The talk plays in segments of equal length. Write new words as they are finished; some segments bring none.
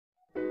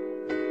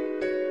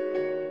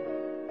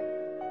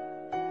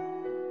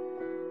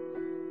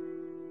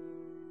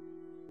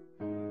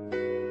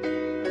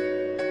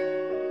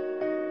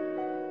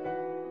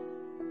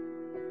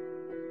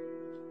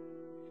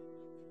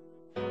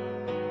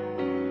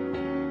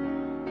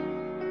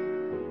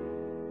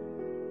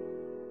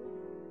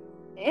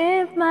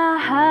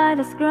heart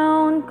has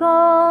grown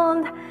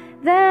cold,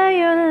 there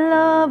your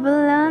love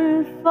will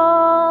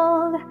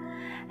unfold.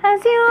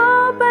 As you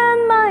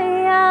open my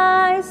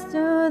eyes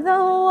to the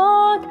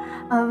work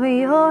of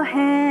your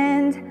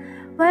hand,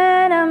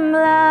 when I'm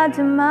led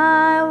to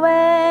my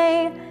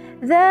way,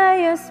 there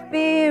your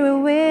spirit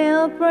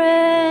will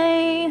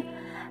pray.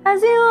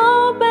 As you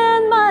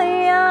open my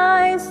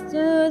eyes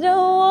to the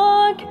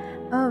work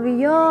of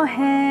your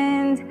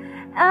hand,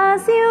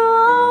 as you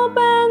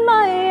open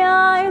my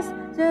eyes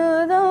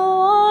to the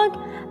work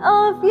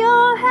of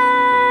your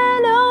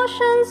hand,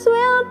 oceans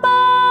will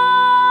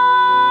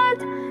part,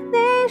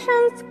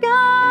 nations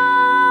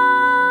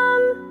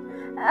come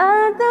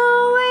at the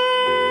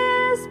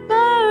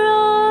whisper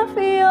of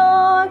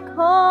your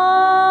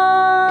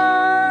call.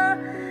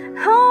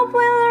 Hope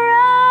will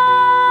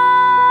rise,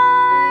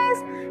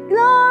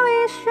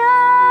 glory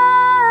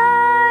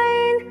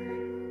shine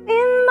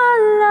in my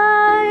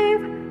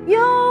life.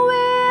 Your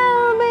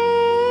will be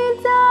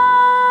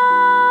done.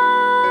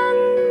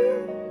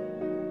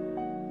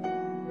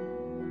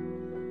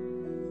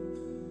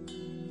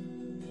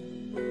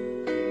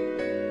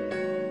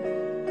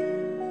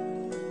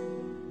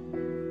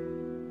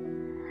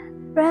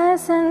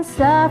 Present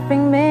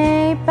suffering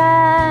may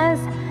pass,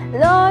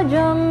 Lord,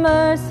 your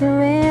mercy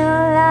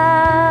will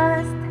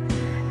last.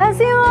 As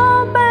you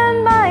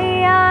open my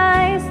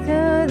eyes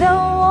to the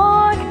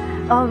work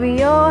of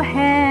your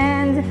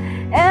hand,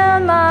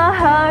 and my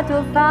heart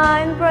will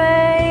find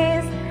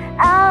praise,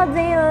 I'll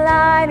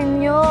delight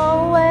in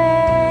your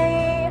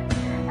way.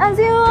 As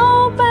you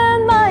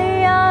open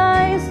my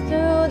eyes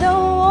to the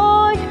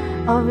work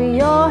of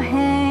your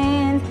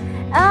hand,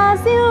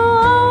 as you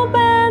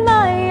open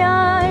my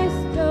eyes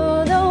to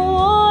the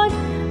work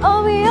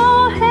of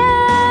your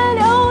hand,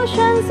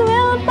 oceans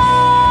will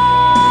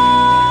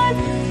part,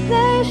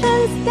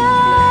 nations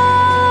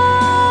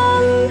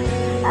come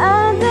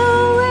at the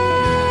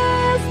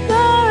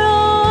whisper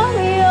of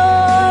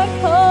your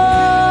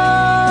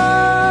call.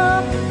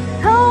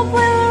 Hope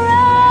will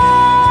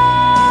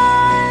rise,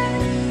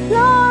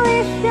 glory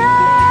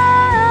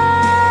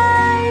shine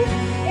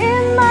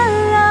in my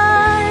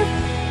life.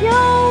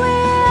 Your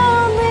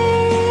will be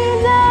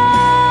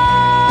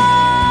done.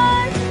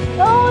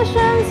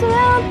 Oceans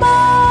will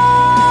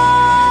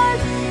part,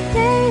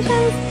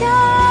 nations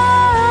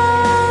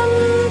come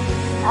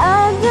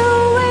at the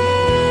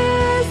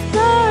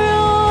whisper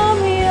of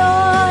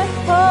your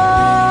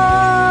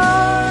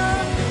call.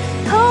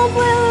 Hope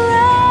will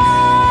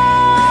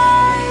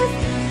rise,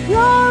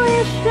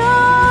 glory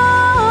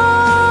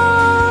shine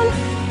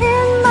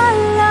in my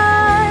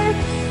life.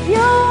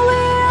 Your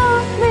will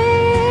be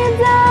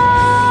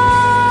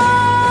done.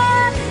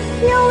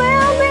 Your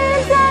will be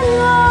done,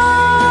 Lord.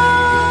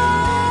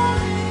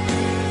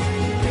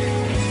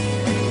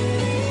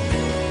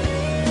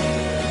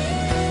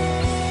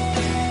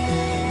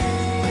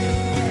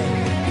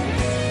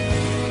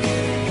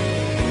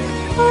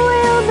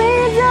 Will be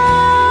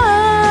done.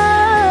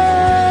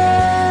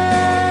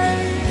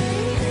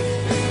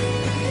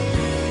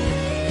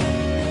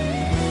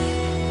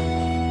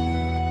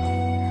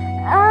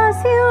 As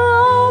you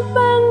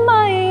open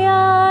my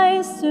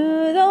eyes to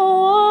the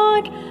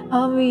work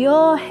of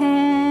your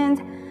hand,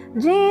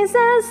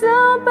 Jesus,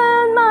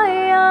 open my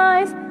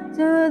eyes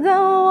to the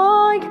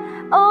work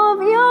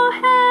of your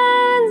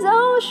hands.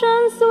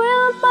 Oceans